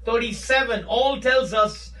 13:37. All tells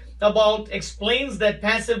us explains that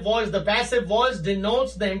passive voice. The passive voice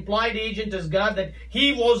denotes the implied agent is God, that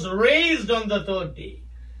he was raised on the third day.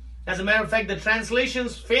 As a matter of fact, the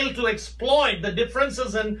translations fail to exploit the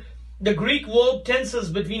differences in the Greek verb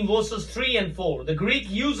tenses between verses 3 and 4. The Greek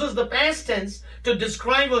uses the past tense to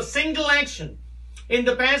describe a single action in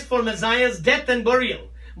the past for Messiah's death and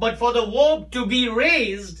burial. But for the verb to be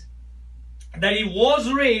raised, that he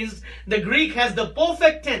was raised, the Greek has the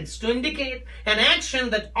perfect tense to indicate an action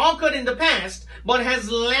that occurred in the past but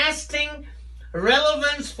has lasting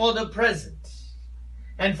relevance for the present.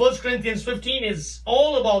 And 1 Corinthians 15 is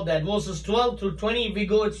all about that. Verses 12 through 20, if we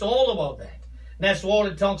go, it's all about that. That's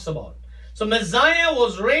what it talks about. So Messiah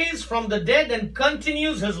was raised from the dead and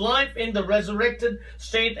continues his life in the resurrected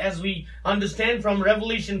state, as we understand from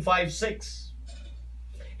Revelation 5:6.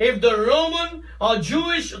 If the Roman or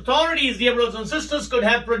Jewish authorities, dear brothers and sisters, could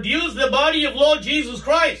have produced the body of Lord Jesus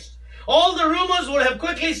Christ, all the rumors would have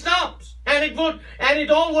quickly stopped, and it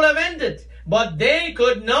all would have ended. But they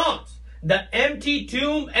could not. The empty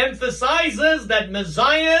tomb emphasizes that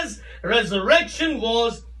Messiah's resurrection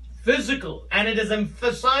was physical, and it is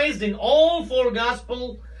emphasized in all four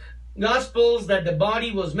Gospels that the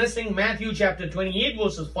body was missing. Matthew chapter 28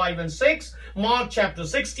 verses 5 and 6, Mark chapter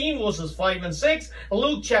 16 verses 5 and 6,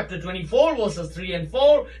 Luke chapter 24 verses 3 and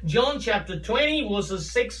 4, John chapter 20 verses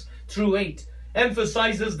 6 through 8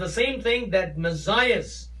 emphasizes the same thing, that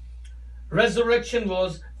Messiah's resurrection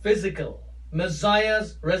was physical.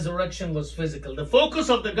 Messiah's resurrection was physical. The focus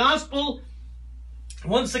of the gospel,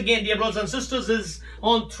 once again, dear brothers and sisters, is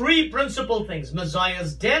on three principal things: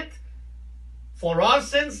 Messiah's death for our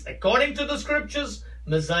sins, according to the scriptures;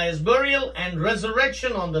 Messiah's burial; and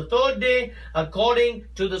resurrection on the third day, according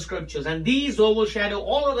to the scriptures. And these overshadow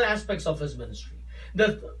all other aspects of his ministry.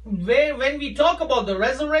 When we talk about the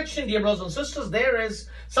resurrection, dear brothers and sisters, there is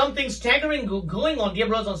something staggering going on, dear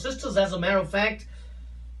brothers and sisters. As a matter of fact,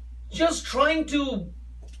 just trying to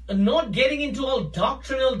not getting into all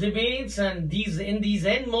doctrinal debates and in these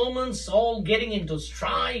end moments all getting into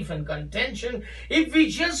strife and contention, if we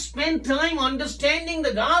just spend time understanding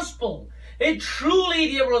the gospel, it truly,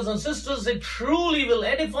 dear brothers and sisters, it truly will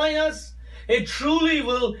edify us. It truly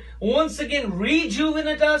will once again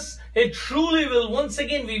rejuvenate us. It truly will once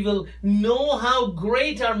again, we will know how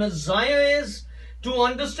great our Messiah is. To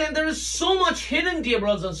understand there is so much hidden, dear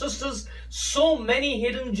brothers and sisters. So many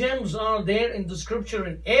hidden gems are there in the scripture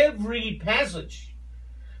in every passage.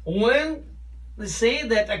 When they say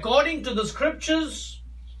that according to the scriptures,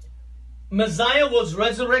 Messiah was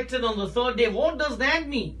resurrected on the third day, what does that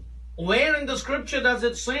mean? Where in the scripture does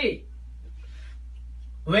it say?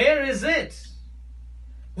 Where is it?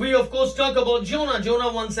 We of course talk about Jonah. Jonah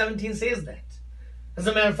 1:17 says that. As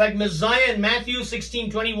a matter of fact, Messiah in Matthew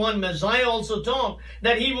 16:21, Messiah also taught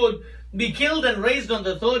that he would be killed and raised on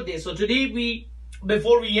the third day. So today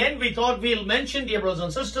before we end, we thought we'll mention, dear brothers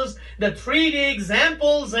and sisters, the 3-day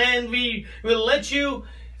examples, and we will let you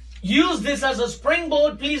use this as a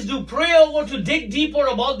springboard. Please do pray over to dig deeper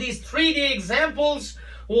about these 3-day examples.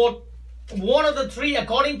 What are the three,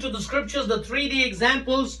 according to the scriptures, the 3-day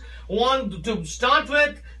examples? One, to start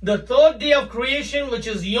with, the third day of creation, which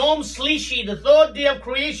is Yom Shlishi, the third day of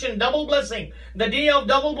creation, double blessing, the day of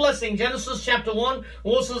double blessing, Genesis chapter 1,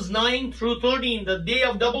 verses 9 through 13, the day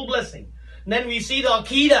of double blessing. Then we see the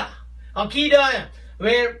Akedah,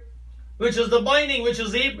 which is the binding, which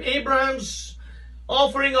is Abraham's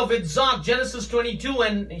offering of Isaac, Genesis 22,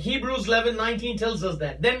 and Hebrews 11:19 tells us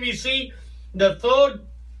that. Then we see the third,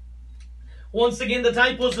 once again the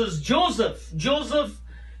typos is Joseph. Joseph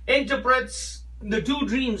interprets the 2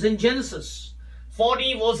 dreams in Genesis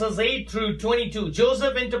 40 verses 8 through 22.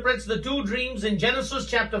 Joseph interprets the 2 dreams in Genesis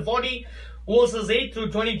chapter 40 verses 8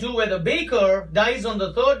 through 22, where the baker dies on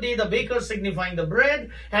the third day, the baker signifying the bread,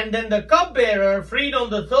 and then the cupbearer freed on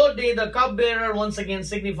the third day, the cupbearer once again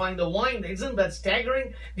signifying the wine. Isn't that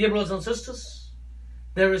staggering, dear brothers and sisters?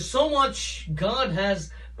 There is so much God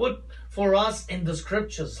has put for us in the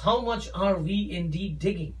scriptures. How much are we indeed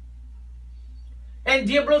digging? And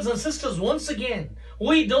dear brothers and sisters, once again,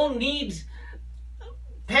 we don't need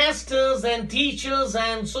pastors and teachers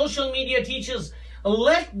and social media teachers.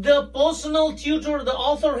 Let the personal tutor, the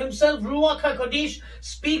author himself, Ruach HaKhodesh,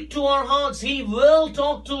 speak to our hearts. He will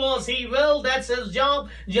talk to us. He will. That's his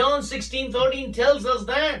job. John 16:13 tells us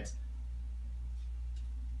that.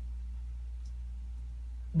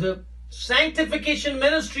 The sanctification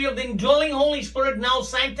ministry of the indwelling Holy Spirit now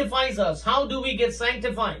sanctifies us. How do we get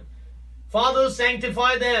sanctified? Father,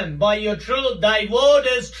 sanctify them by your truth. Thy word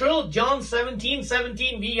is truth. John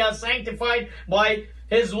 17:17. We are sanctified by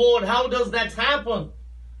his word. How does that happen?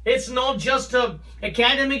 It's not just an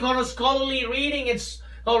academic or a scholarly reading. It's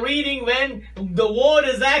a reading when the word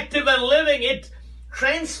is active and living. It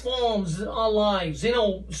transforms our lives in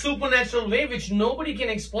a supernatural way which nobody can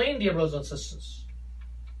explain, dear brothers and sisters.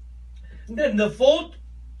 Then the fourth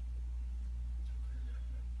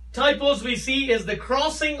typos we see is the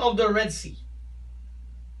crossing of the Red Sea.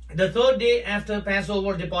 The third day after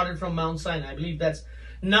Passover departed from Mount Sinai. I believe that's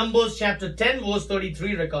Numbers chapter 10 verse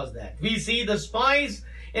 33 records that. We see the spies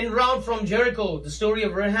en route from Jericho, the story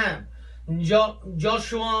of Rahab.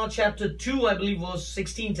 Joshua chapter 2, I believe verse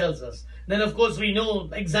 16 tells us. Then of course we know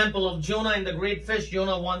example of Jonah and the great fish,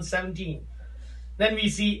 Jonah 1:17. Then we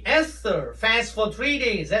see Esther fast for 3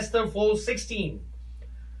 days, Esther 4:16.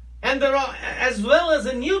 And there are, as well as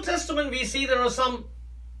in New Testament, we see there are some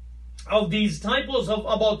of these typos of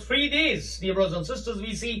about 3 days. Dear brothers and sisters,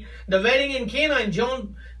 we see the wedding in Cana in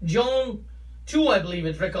John 2, I believe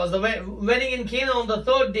it records, the wedding in Cana on the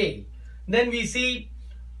third day. Then we see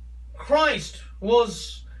Christ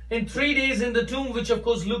was in 3 days in the tomb, which of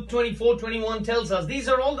course Luke 24:21 tells us. These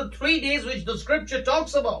are all the 3 days which the scripture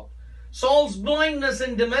talks about. Saul's blindness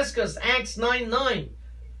in Damascus, Acts 9:9.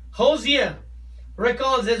 Hosea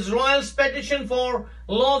records Israel's petition for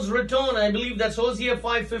Lord's return. I believe that's Hosea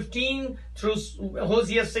 5:15 through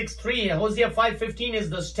Hosea 6:3. Hosea 5:15 is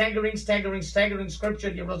the staggering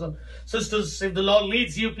scripture, dear brothers and sisters. If the Lord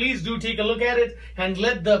leads you, please do take a look at it and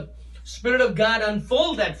let the Spirit of God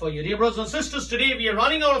unfold that for you. Dear brothers and sisters, today we are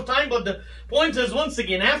running out of time, but the point is, once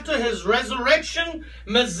again, after his resurrection,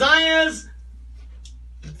 Messiah's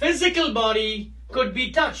physical body could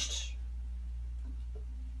be touched.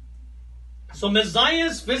 So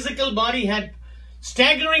Messiah's physical body had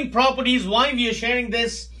staggering properties. Why we are sharing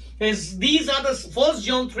this is these are the 1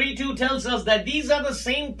 John 3:2 tells us that these are the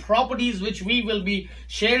same properties which we will be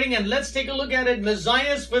sharing. And let's take a look at it.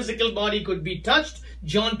 Messiah's physical body could be touched.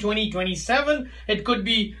 John 20:27. It could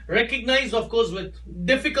be recognized, of course, with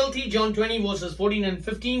difficulty. John 20 verses 14 and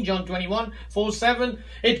 15. John 21:4-7.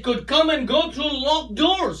 It could come and go through locked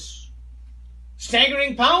doors.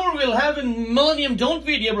 Staggering power we'll have in millennium, don't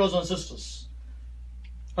we, dear brothers and sisters?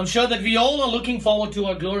 I'm sure that we all are looking forward to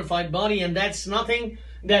our glorified body, and that's nothing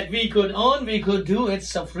that we could earn, we could do.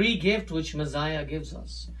 It's a free gift which Messiah gives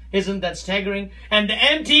us. Isn't that staggering? And the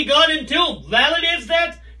empty garden tomb validates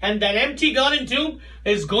that, and that empty garden tomb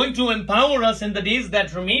is going to empower us in the days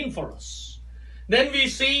that remain for us. Then we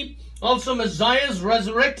see also Messiah's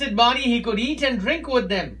resurrected body. He could eat and drink with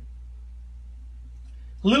them.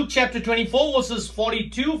 Luke chapter 24 verses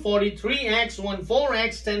 42-43, Acts 1:4,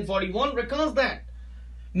 Acts 10:41 records that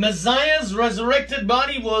Messiah's resurrected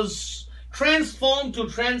body was transformed to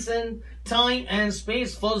transcend time and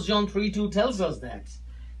space. 1 John 3:2 tells us that.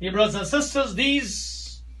 Dear brothers and sisters,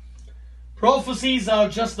 these prophecies are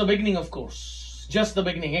just the beginning, of course. Just the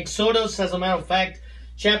beginning. Exodus, as a matter of fact,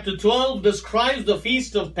 chapter 12 describes the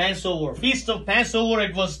Feast of Passover. Feast of Passover,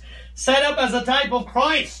 it was set up as a type of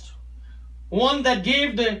Christ. One that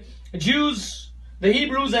gave the Jews, the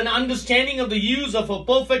Hebrews, an understanding of the use of a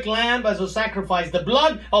perfect lamb as a sacrifice, the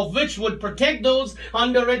blood of which would protect those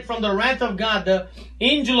under it from the wrath of God, the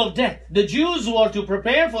angel of death. The Jews were to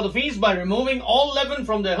prepare for the feast by removing all leaven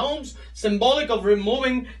from their homes, symbolic of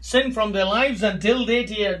removing sin from their lives. Until they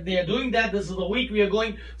are doing that, this is the week we are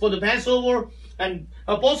going for the Passover. And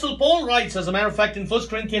Apostle Paul writes, as a matter of fact, in 1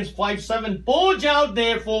 Corinthians 5:7, "Purge out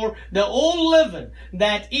therefore the old leaven,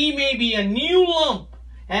 that ye may be a new lump,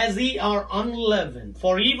 as ye are unleavened.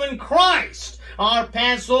 For even Christ, our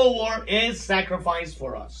Passover, is sacrificed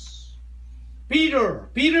for us."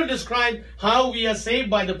 Peter described how we are saved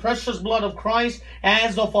by the precious blood of Christ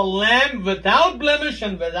as of a lamb without blemish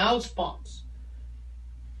and without spots.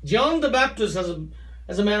 John the Baptist,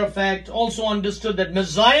 as a matter of fact, also understood that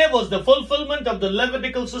Messiah was the fulfillment of the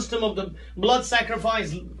Levitical system of the blood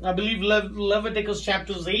sacrifice. I believe Leviticus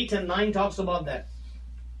chapters 8 and 9 talks about that.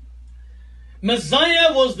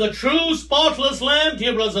 Messiah was the true spotless lamb,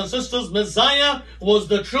 dear brothers and sisters. Messiah was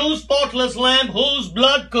the true spotless lamb whose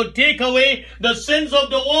blood could take away the sins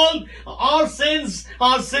of the world, our sins,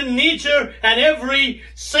 our sin nature, and every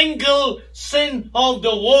single sin of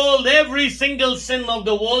the world, every single sin of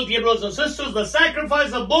the world, dear brothers and sisters. The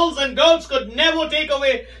sacrifice of bulls and goats could never take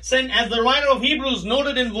away sin, as the writer of Hebrews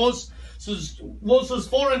noted in verses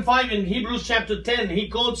 4 and 5 in Hebrews chapter 10. He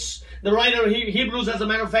quotes, the writer of Hebrews, as a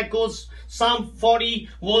matter of fact, quotes Psalm 40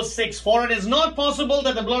 verse 6. "For it is not possible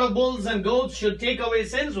that the blood of bulls and goats should take away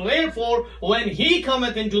sins. Wherefore, when he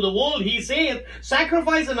cometh into the world, he saith,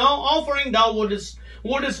 Sacrifice and offering thou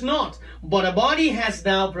wouldest not, but a body hast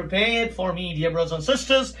thou prepared for me." Dear brothers and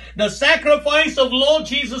sisters, the sacrifice of Lord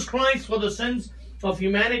Jesus Christ for the sins of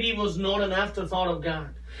humanity was not an afterthought of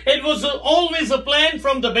God. It was always a plan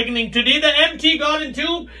from the beginning. Today, the empty garden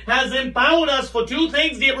tomb has empowered us for two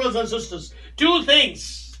things, dear brothers and sisters. Two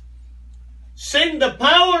things. Sin, the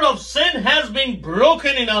power of sin has been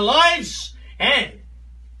broken in our lives, and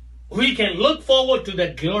we can look forward to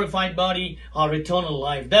that glorified body, our eternal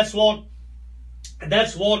life. That's what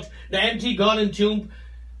the empty garden tomb,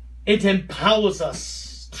 it empowers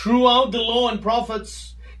us. Throughout the law and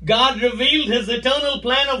prophets, God revealed his eternal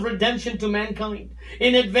plan of redemption to mankind.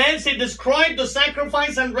 In advance, he described the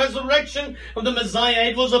sacrifice and resurrection of the Messiah.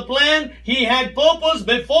 It was a plan he had purposed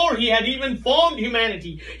before he had even formed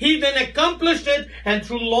humanity. He then accomplished it, and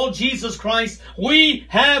through Lord Jesus Christ, we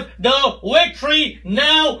have the victory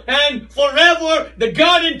now and forever. The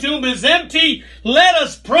garden tomb is empty. Let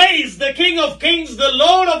us praise the King of Kings, the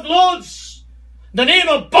Lord of Lords, the name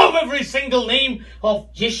above every single name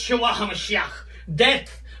of Yeshua HaMashiach.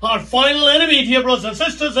 Death, our final enemy, dear brothers and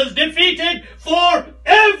sisters, is defeated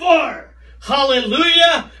forever.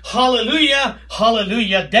 Hallelujah, hallelujah,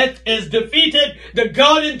 hallelujah. Death is defeated. The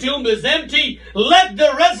garden tomb is empty. Let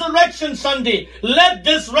the resurrection Sunday, let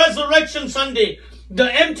this resurrection Sunday,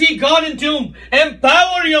 the empty garden tomb,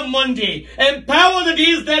 empower your Monday, empower the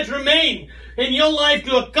days that remain in your life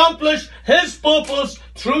to accomplish his purpose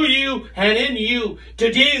through you and in you.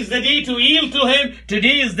 Today is the day to yield to him.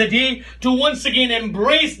 Today is the day to once again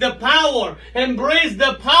embrace the power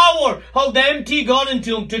of the empty garden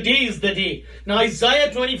tomb. Today is the day. Now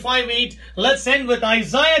Isaiah 25:8, let's end with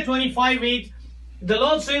Isaiah 25:8. The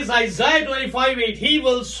Lord says, Isaiah 25:8, he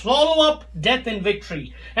will swallow up death in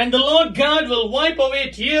victory, and the Lord God will wipe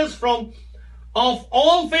away tears from of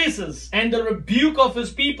all faces, and the rebuke of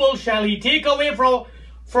his people shall he take away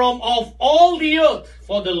from off all the earth,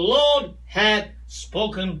 for the Lord hath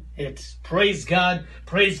spoken it. Praise God.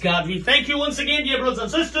 Praise God. We thank you once again, dear brothers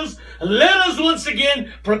and sisters. Let us once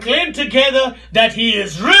again proclaim together that He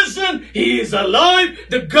is risen. He is alive.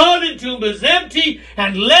 The garden tomb is empty.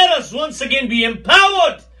 And let us once again be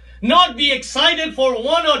empowered. Not be excited for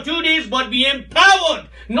 1 or 2 days, but be empowered.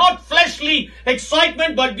 Not fleshly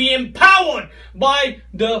excitement, but be empowered by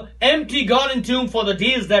the empty garden tomb for the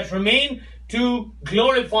days that remain to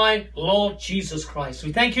glorify Lord Jesus Christ.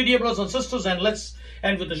 We thank you, dear brothers and sisters, and let's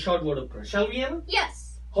end with a short word of prayer. Shall we, Emma?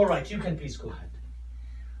 Yes. All right, you can please go ahead.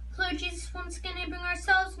 Lord Jesus, once again I bring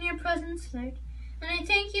ourselves in your presence, Lord. And I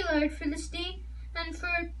thank you, Lord, for this day and for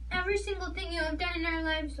every single thing you have done in our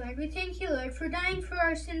lives, Lord. We thank you, Lord, for dying for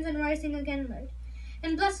our sins and rising again, Lord.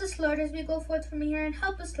 And bless us, Lord, as we go forth from here, and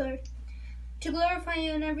help us, Lord, to glorify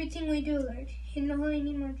you in everything we do, Lord. In the holy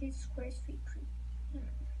name of Jesus Christ, we pray.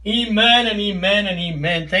 Amen and amen and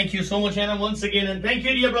amen. Thank you so much, Anna, once again. And thank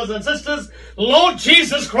you, dear brothers and sisters. Lord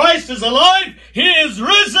Jesus Christ is alive. He is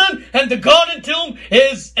risen. And the garden tomb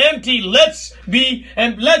is empty. Let's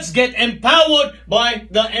get empowered by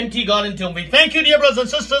the empty garden tomb. We thank you, dear brothers and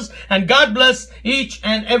sisters. And God bless each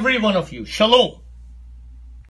and every one of you. Shalom.